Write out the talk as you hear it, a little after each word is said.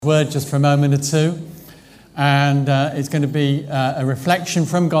Word just for a moment or two, and it's going to be a reflection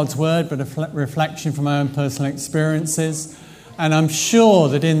from God's Word, but a reflection from my own personal experiences. And I'm sure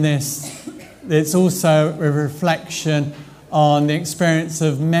that in this, it's also a reflection on the experience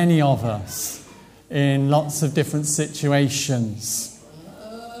of many of us in lots of different situations.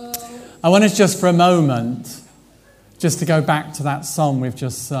 I want us just for a moment, just to go back to that song we've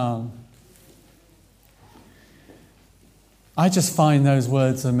just sung. I just find those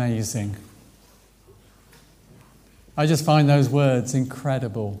words amazing. I just find those words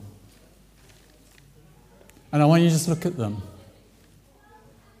incredible. And I want you to just look at them.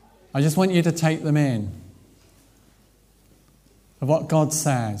 I just want you to take them in. Of what God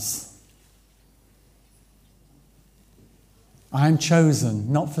says. I am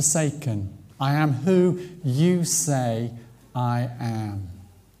chosen, not forsaken. I am who you say I am.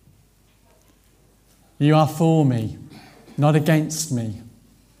 You are for me, not against me.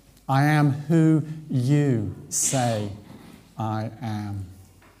 I am who you say I am.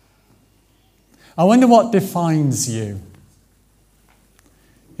 I wonder what defines you.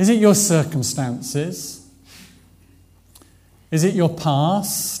 Is it your circumstances? Is it your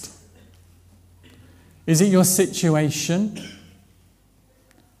past? Is it your situation?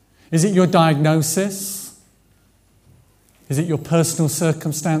 Is it your diagnosis? Is it your personal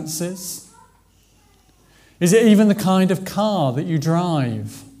circumstances? Is it even the kind of car that you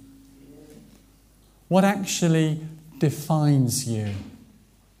drive? What actually defines you?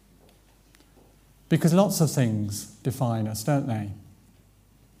 Because lots of things define us, don't they?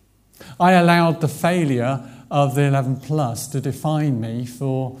 I allowed the failure of the 11 Plus to define me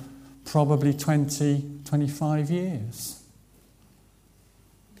for probably 20, 25 years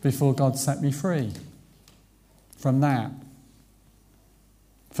before God set me free from that.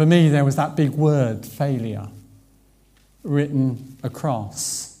 For me, there was that big word, failure, written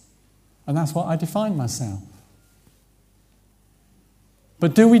across. And that's what I defined myself.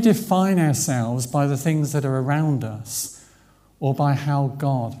 But do we define ourselves by the things that are around us or by how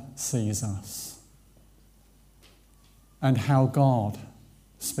God sees us and how God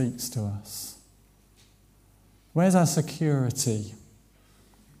speaks to us? Where's our security?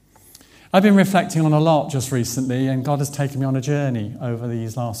 I've been reflecting on a lot just recently, and God has taken me on a journey over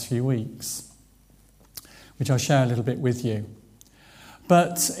these last few weeks, which I'll share a little bit with you.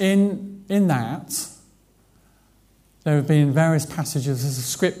 But in that, there have been various passages of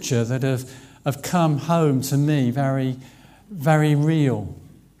Scripture that have come home to me very, very real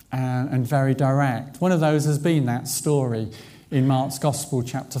and very direct. One of those has been that story in Mark's Gospel,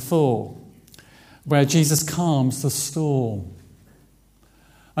 chapter 4, where Jesus calms the storm.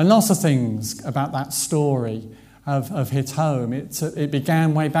 And lots of things about that story have hit home. It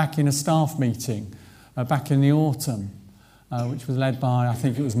began way back in a staff meeting back in the autumn, which was led by, I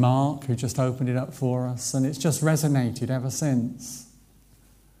think it was Mark, who just opened it up for us. And it's just resonated ever since.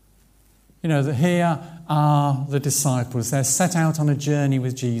 You know, that here are the disciples. They're set out on a journey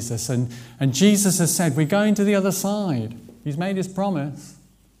with Jesus. And Jesus has said, we're going to the other side. He's made his promise.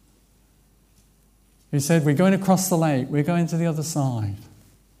 He said, we're going across the lake. We're going to the other side.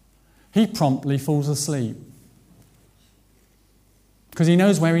 He promptly falls asleep because he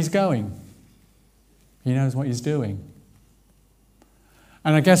knows where he's going. He knows what he's doing.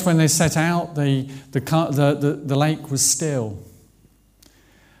 And I guess when they set out, the lake was still.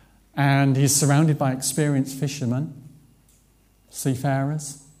 And he's surrounded by experienced fishermen,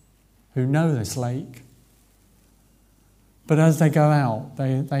 seafarers, who know this lake. But as they go out,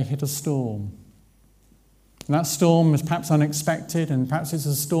 they hit a storm. And that storm is perhaps unexpected, and perhaps it's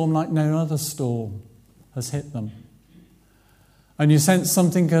a storm like no other storm has hit them. And you sense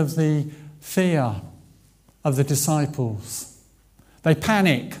something of the fear of the disciples. They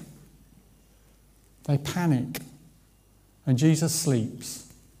panic. They panic. And Jesus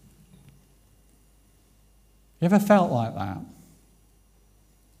sleeps. You ever felt like that?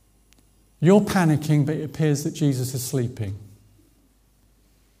 You're panicking, but it appears that Jesus is sleeping.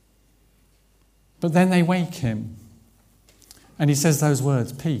 But then they wake him. And he says those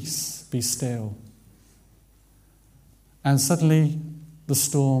words, peace, be still. And suddenly the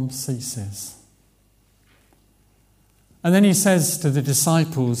storm ceases. And then he says to the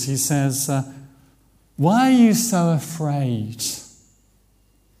disciples, he says, why are you so afraid?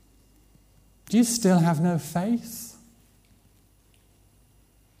 Do you still have no faith?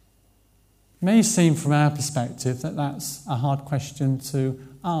 It may seem from our perspective that that's a hard question to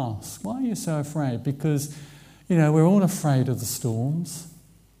ask. Why are you so afraid? Because, we're all afraid of the storms.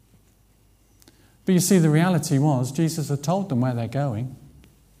 But you see, the reality was Jesus had told them where they're going.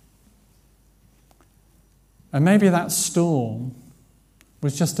 And maybe that storm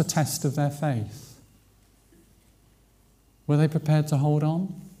was just a test of their faith? Were they prepared to hold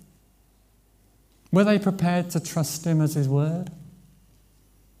on? Were they prepared to trust him as his word?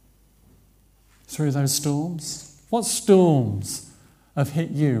 Through those storms? What storms have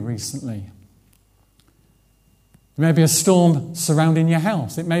hit you recently? It may be a storm surrounding your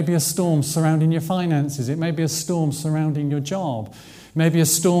house. It may be a storm surrounding your finances. It may be a storm surrounding your job. It may be a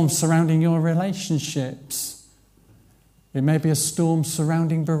storm surrounding your relationships. It may be a storm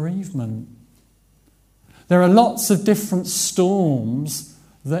surrounding bereavement. There are lots of different storms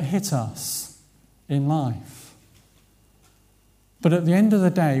that hit us in life. But at the end of the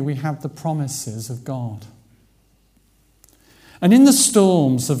day, we have the promises of God. And in the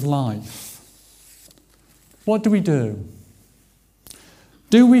storms of life, what do?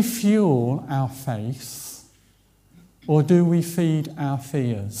 Do we fuel our faith, or do we feed our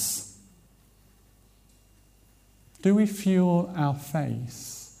fears? Do we fuel our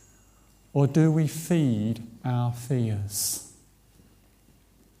faith, or do we feed our fears?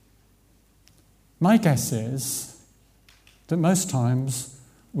 My guess is that most times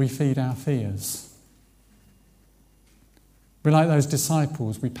we feed our fears. We're like those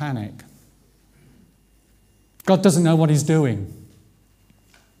disciples, we panic. God doesn't know what he's doing.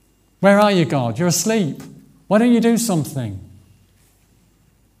 Where are you, God? You're asleep. Why don't you do something?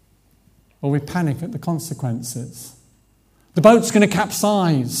 Or we panic at the consequences. The boat's going to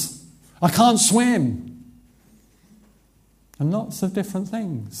capsize. I can't swim. And lots of different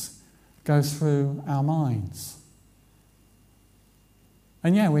things go through our minds.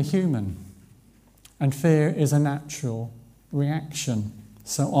 And yeah, we're human. And fear is a natural reaction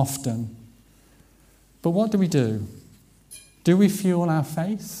so often. But what do? Do we fuel our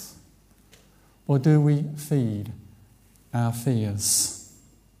faith, or do we feed our fears?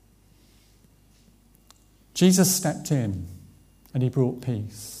 Jesus stepped in and he brought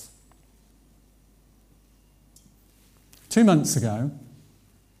peace. 2 months ago,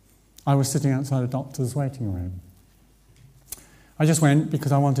 I was sitting outside a doctor's waiting room. I just went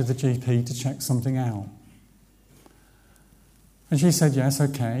because I wanted the GP to check something out. And she said, yes,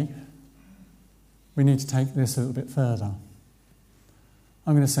 okay. We need to take this a little bit further.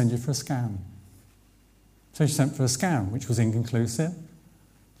 I'm going to send you for a scan. So she sent for a scan, which was inconclusive.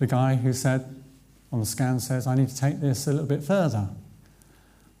 The guy who said on the scan says, I need to take this a little bit further.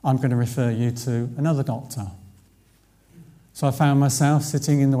 I'm going to refer you to another doctor. So I found myself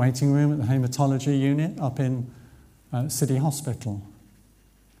sitting in the waiting room at the haematology unit up in City Hospital.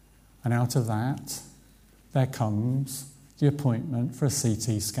 And out of that, there comes the appointment for a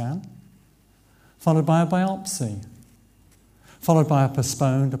CT scan, followed by a biopsy, followed by a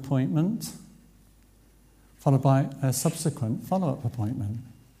postponed appointment, followed by a subsequent follow-up appointment.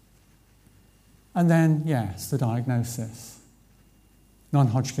 And then, yes, the diagnosis.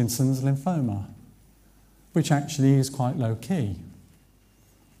 Non-Hodgkin's lymphoma, which actually is quite low-key.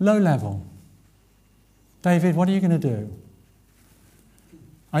 Low level. David, what are you going to do?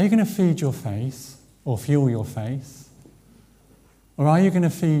 Are you going to feed your faith or fuel your faith? Or are you going to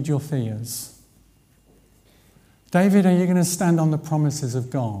feed your fears? David, are you going to stand on the promises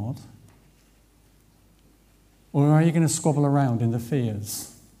of God? Or are you going to squabble around in the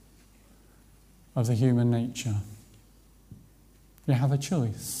fears of the human nature? You have a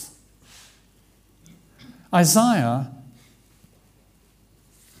choice. Isaiah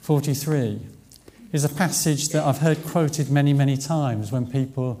 43 is a passage that I've heard quoted many, many times when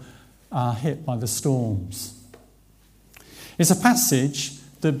people are hit by the storms. It's a passage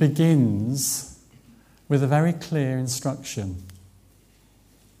that begins with a very clear instruction.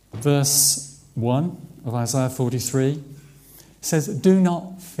 Verse 1 of Isaiah 43 says, do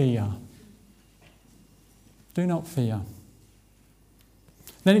not fear. Do not fear.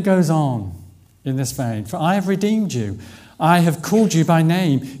 Then it goes on in this vein. For I have redeemed you. I have called you by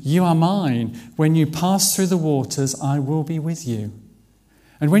name. You are mine. When you pass through the waters, I will be with you.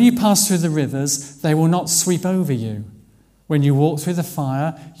 And when you pass through the rivers, they will not sweep over you. When you walk through the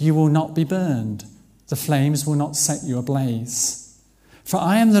fire, you will not be burned. The flames will not set you ablaze. For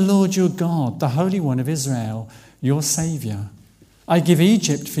I am the Lord your God, the Holy One of Israel, your Saviour. I give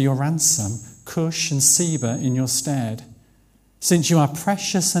Egypt for your ransom, Cush and Seba in your stead. Since you are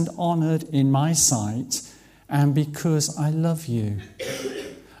precious and honoured in my sight, and because I love you.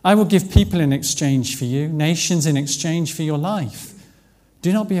 I will give people in exchange for you, nations in exchange for your life.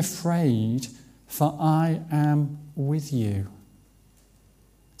 Do not be afraid, for I am with you.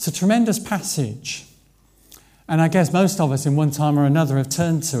 It's a tremendous passage. And I guess most of us in one time or another have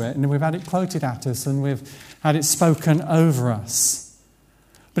turned to it and we've had it quoted at us and we've had it spoken over us.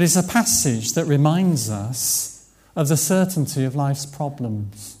 But it's a passage that reminds us of the certainty of life's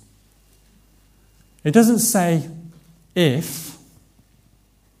problems. It doesn't say if,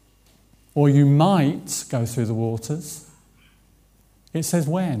 or you might go through the waters. It says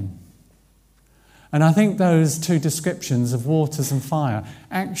when. And I think those two descriptions of waters and fire,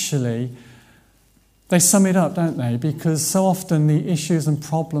 actually, they sum it up, don't they? Because so often the issues and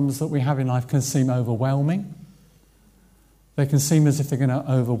problems that we have in life can seem overwhelming. They can seem as if they're going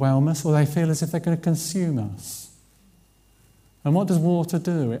to overwhelm us, or they feel as if they're going to consume us. And what does water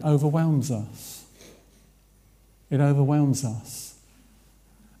do? It overwhelms us. It overwhelms us.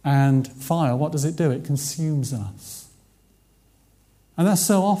 And fire, what does it do? It consumes us. And that's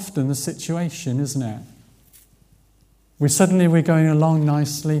so often the situation, isn't it? We're going along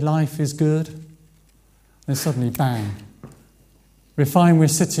nicely, life is good, then suddenly, bang. We find we're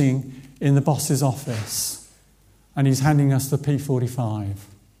sitting in the boss's office and he's handing us the P45.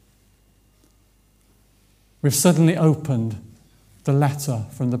 We've suddenly opened the letter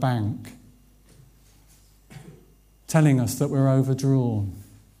from the bank telling us that we're overdrawn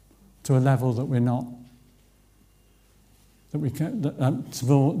to a level that we're not, that we can, that's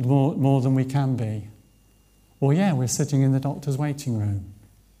more than we can be. Or we're sitting in the doctor's waiting room.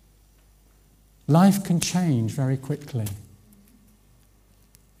 Life can change very quickly.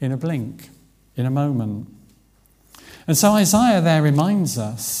 In a blink, in a moment. And so Isaiah there reminds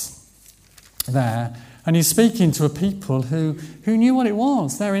us there, and he's speaking to a people who knew what it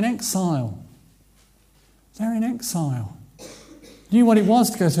was. They're in exile. They're in exile. Knew what it was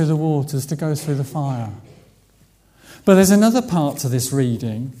to go through the waters, to go through the fire. But there's another part to this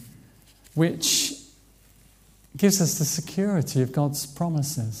reading which gives us the security of God's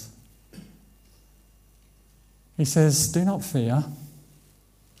promises. He says, do not fear.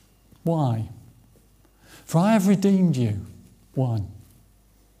 Why? For I have redeemed you. 1.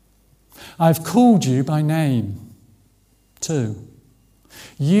 I have called you by name. 2.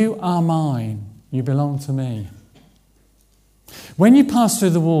 You are mine. You belong to me. When you pass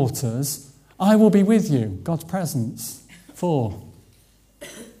through the waters, I will be with you. God's presence. 4.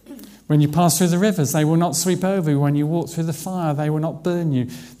 When you pass through the rivers, they will not sweep over you. When you walk through the fire, they will not burn you.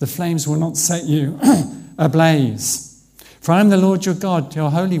 The flames will not set you ablaze. For I am the Lord your God,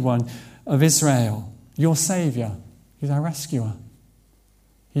 your Holy One of Israel, your Saviour. He's our rescuer.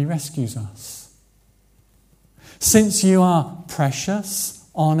 He rescues us. Since you are precious,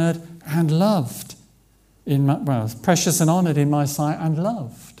 honoured and loved, precious and honoured in my sight and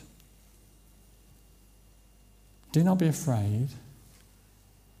loved. Do not be afraid,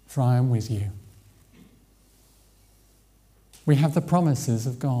 for I am with you. We have the promises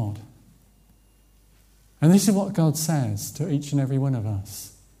of God. And this is what God says to each and every one of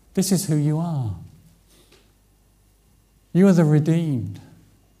us. This is who you are. You are the redeemed.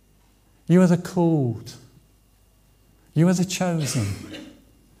 You are the called. You are the chosen.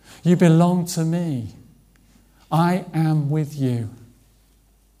 You belong to me. I am with you.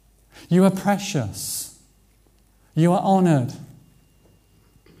 You are precious. You are honoured.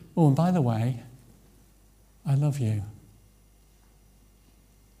 Oh, and by the way, I love you.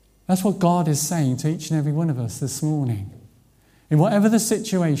 That's what God is saying to each and every one of us this morning. In whatever the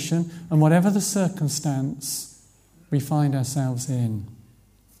situation and whatever the circumstance we find ourselves in.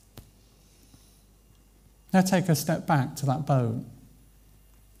 Now take a step back to that boat.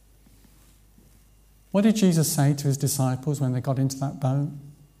 What did Jesus say to his disciples when they got into that boat?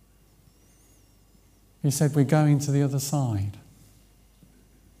 He said, we're going to the other side.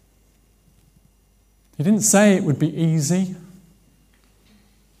 He didn't say it would be easy.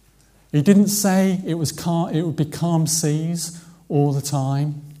 He didn't say it would be calm seas all the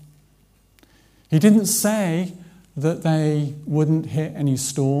time. He didn't say that they wouldn't hit any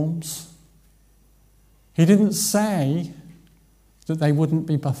storms. He didn't say that they wouldn't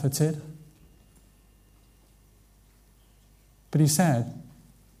be buffeted. But he said,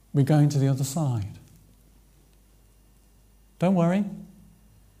 we're going to the other side. Don't worry.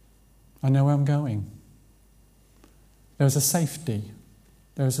 I know where I'm going. There's a safety.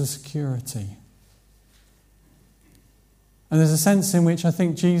 There's a security. And there's a sense in which I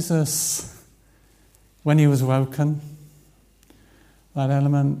think Jesus, when he was woken, that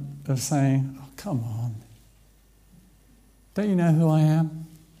element of saying, oh, come on. Don't you know who I am?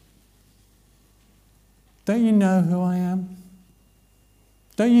 Don't you know who I am?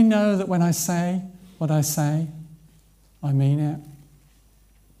 Don't you know that when I say what I say, I mean it?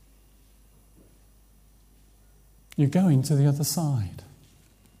 You're going to the other side.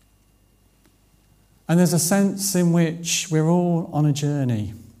 And there's a sense in which we're all on a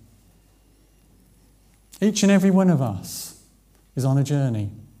journey. Each and every one of us is on a journey.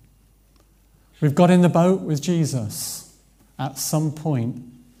 We've got in the boat with Jesus at some point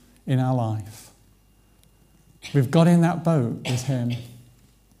in our life. We've got in that boat with him.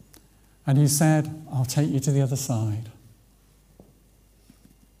 And he said, I'll take you to the other side.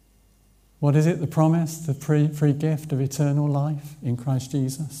 What is it? The promise, the free gift of eternal life in Christ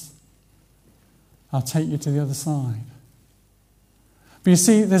Jesus. I'll take you to the other side. But you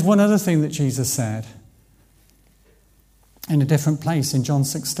see, there's one other thing that Jesus said. In a different place, in John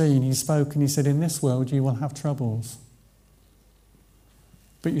 16, he spoke and he said, in this world you will have troubles.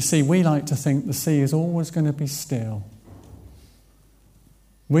 But you see, we like to think the sea is always going to be still.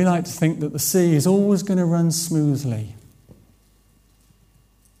 We like to think that the sea is always going to run smoothly.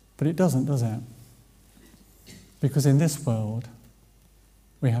 But it doesn't, does it? Because in this world,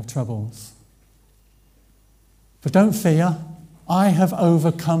 we have troubles. But don't fear, I have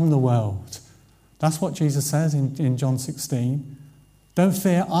overcome the world. That's what Jesus says in John 16. Don't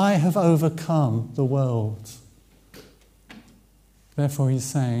fear, I have overcome the world. Therefore, he's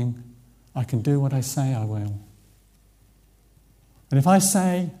saying, I can do what I say I will. And if I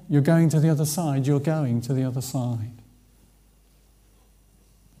say you're going to the other side, you're going to the other side.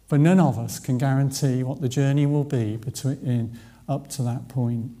 But none of us can guarantee what the journey will be up to that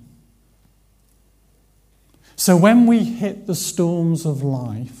point. So when we hit the storms of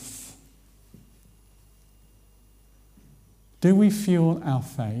life, do we fuel our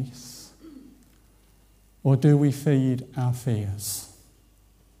faith or do we feed our fears?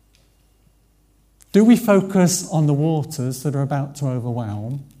 Do we focus on the waters that are about to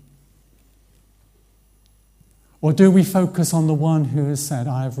overwhelm? Or do we focus on the one who has said,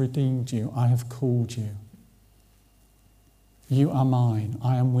 I have redeemed you, I have called you. You are mine,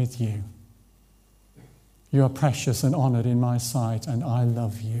 I am with you. You are precious and honoured in my sight, and I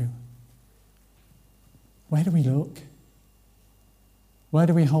love you. Where do we look? Where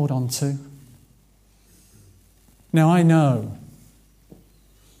do we hold on to? Now I know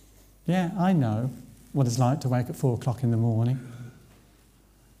what it's like to wake at 4 o'clock in the morning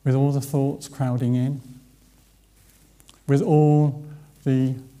with all the thoughts crowding in, with all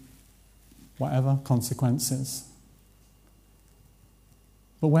the whatever consequences.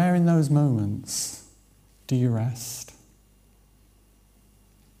 But where in those moments do you rest?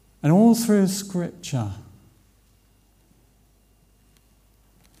 And all through Scripture,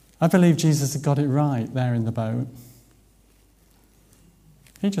 I believe Jesus had got it right there in the boat.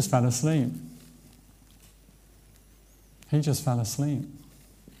 He just fell asleep. He just fell asleep.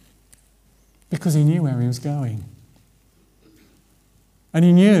 Because he knew where he was going. And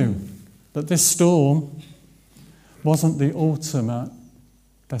he knew that this storm wasn't the ultimate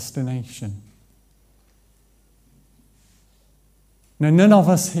destination. Now, none of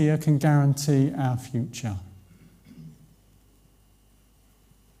us here can guarantee our future.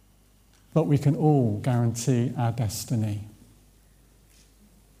 But we can all guarantee our destiny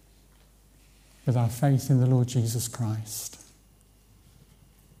with our faith in the Lord Jesus Christ.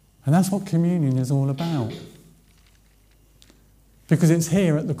 And that's what communion is all about. Because it's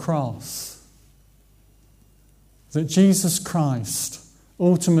here at the cross that Jesus Christ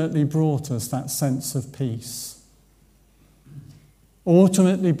ultimately brought us that sense of peace.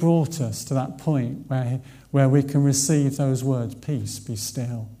 Ultimately brought us to that point where we can receive those words, peace, be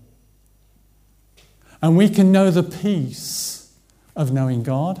still. And we can know the peace of knowing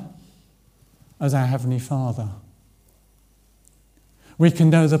God as our Heavenly Father. We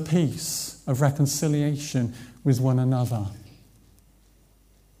can know the peace of reconciliation with one another.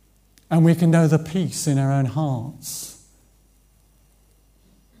 And we can know the peace in our own hearts.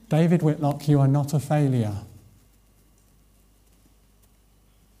 David Whitlock, you are not a failure.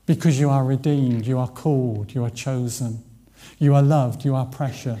 Because you are redeemed, you are called, you are chosen. You are loved, you are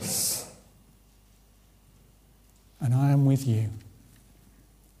precious. And I am with you.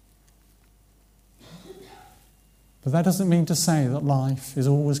 But that doesn't mean to say that life is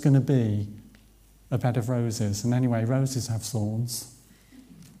always going to be a bed of roses. And anyway, roses have thorns.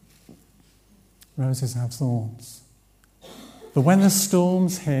 Roses have thorns. But when the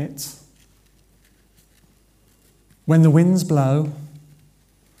storms hit, when the winds blow,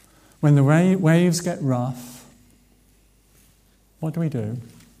 when the waves get rough, what do?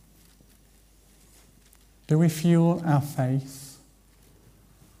 Do we fuel our faith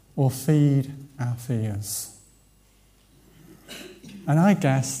or feed our fears? And I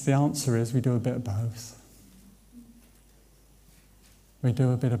guess the answer is we do a bit of both. We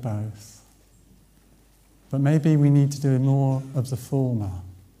do a bit of both. But maybe we need to do more of the former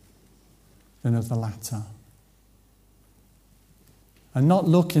than of the latter. And not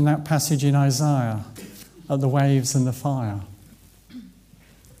look in that passage in Isaiah at the waves and the fire,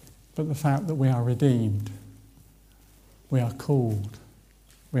 but the fact that we are redeemed, we are called,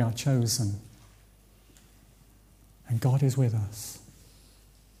 we are chosen, and God is with us.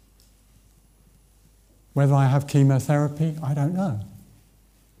 Whether I have chemotherapy, I don't know.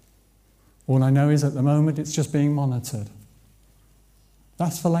 All I know is at the moment it's just being monitored.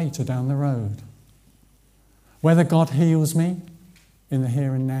 That's for later down the road. Whether God heals me in the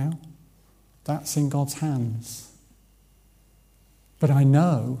here and now, that's in God's hands. But I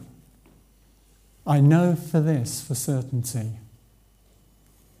know for this, for certainty,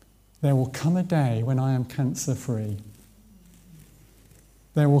 there will come a day when I am cancer-free.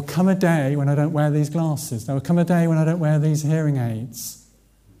 There will come a day when I don't wear these glasses. There will come a day when I don't wear these hearing aids.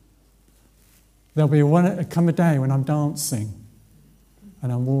 There will come a day when I'm dancing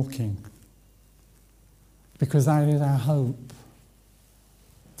and I'm walking. Because that is our hope.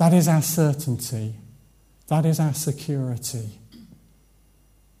 That is our certainty. That is our security.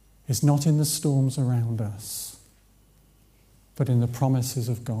 It's not in the storms around us, but in the promises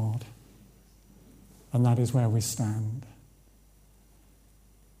of God. And that is where we stand.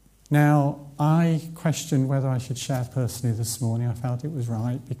 Now, I questioned whether I should share personally this morning. I felt it was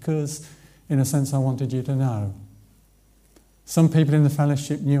right because, in a sense, I wanted you to know. Some people in the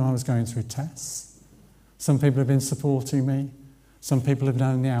fellowship knew I was going through tests. Some people have been supporting me. Some people have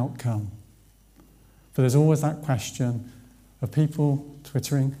known the outcome. But there's always that question of people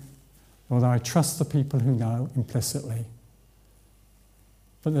twittering, although I trust the people who know implicitly.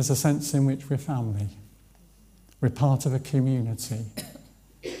 But there's a sense in which we're family. We're part of a community.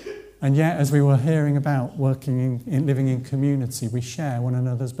 And yet, as we were hearing about living in community, we share one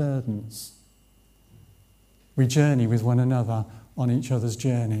another's burdens. We journey with one another on each other's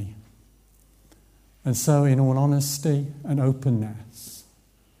journey. And so, in all honesty and openness,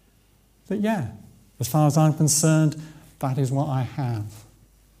 that as far as I'm concerned, that is what I have.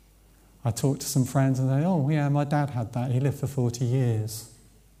 I talked to some friends and they, my dad had that. He lived for 40 years.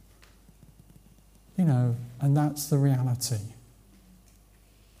 And that's the reality.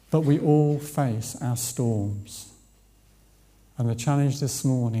 But we all face our storms. And the challenge this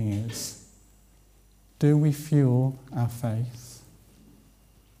morning is, do we fuel our faith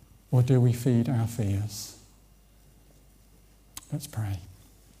or do we feed our fears? Let's pray.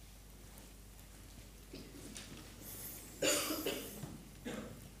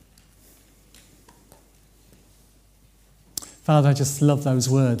 Father, I just love those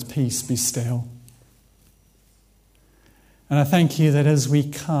words, peace, be still. And I thank you that as we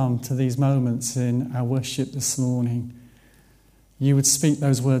come to these moments in our worship this morning, you would speak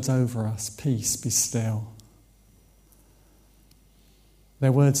those words over us, peace, be still.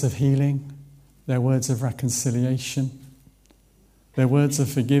 They're words of healing, they're words of reconciliation, they're words of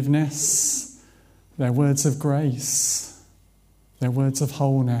forgiveness, they're words of grace, they're words of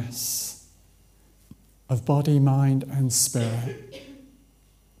wholeness, of body, mind, and spirit.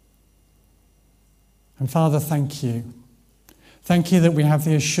 And Father, thank you. Thank you that we have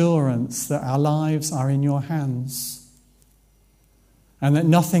the assurance that our lives are in your hands and that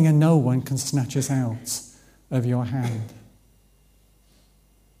nothing and no one can snatch us out of your hand.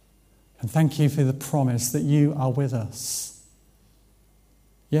 And thank you for the promise that you are with us.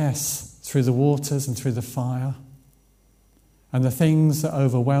 Yes, through the waters and through the fire and the things that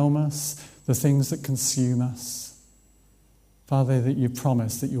overwhelm us, the things that consume us. Father, that you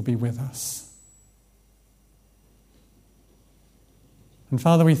promise that you'll be with us. And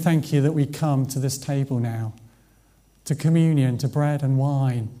Father, we thank you that we come to this table now, to communion, to bread and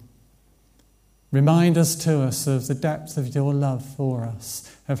wine. Remind us of the depth of your love for us,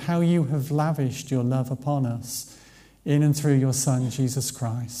 of how you have lavished your love upon us in and through your Son, Jesus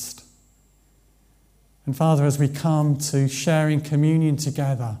Christ. And Father, as we come to sharing communion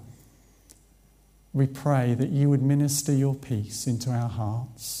together, we pray that you would minister your peace into our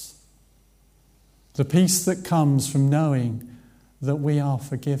hearts. The peace that comes from knowing that we are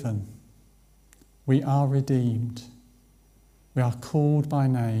forgiven, we are redeemed, we are called by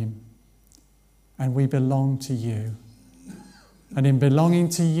name, and we belong to you. And in belonging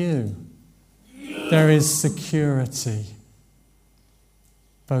to you, there is security,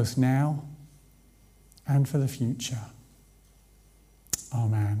 both now and for the future.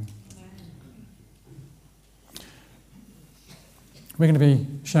 Amen. We're going to be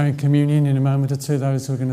sharing communion in a moment or two. Those who are going to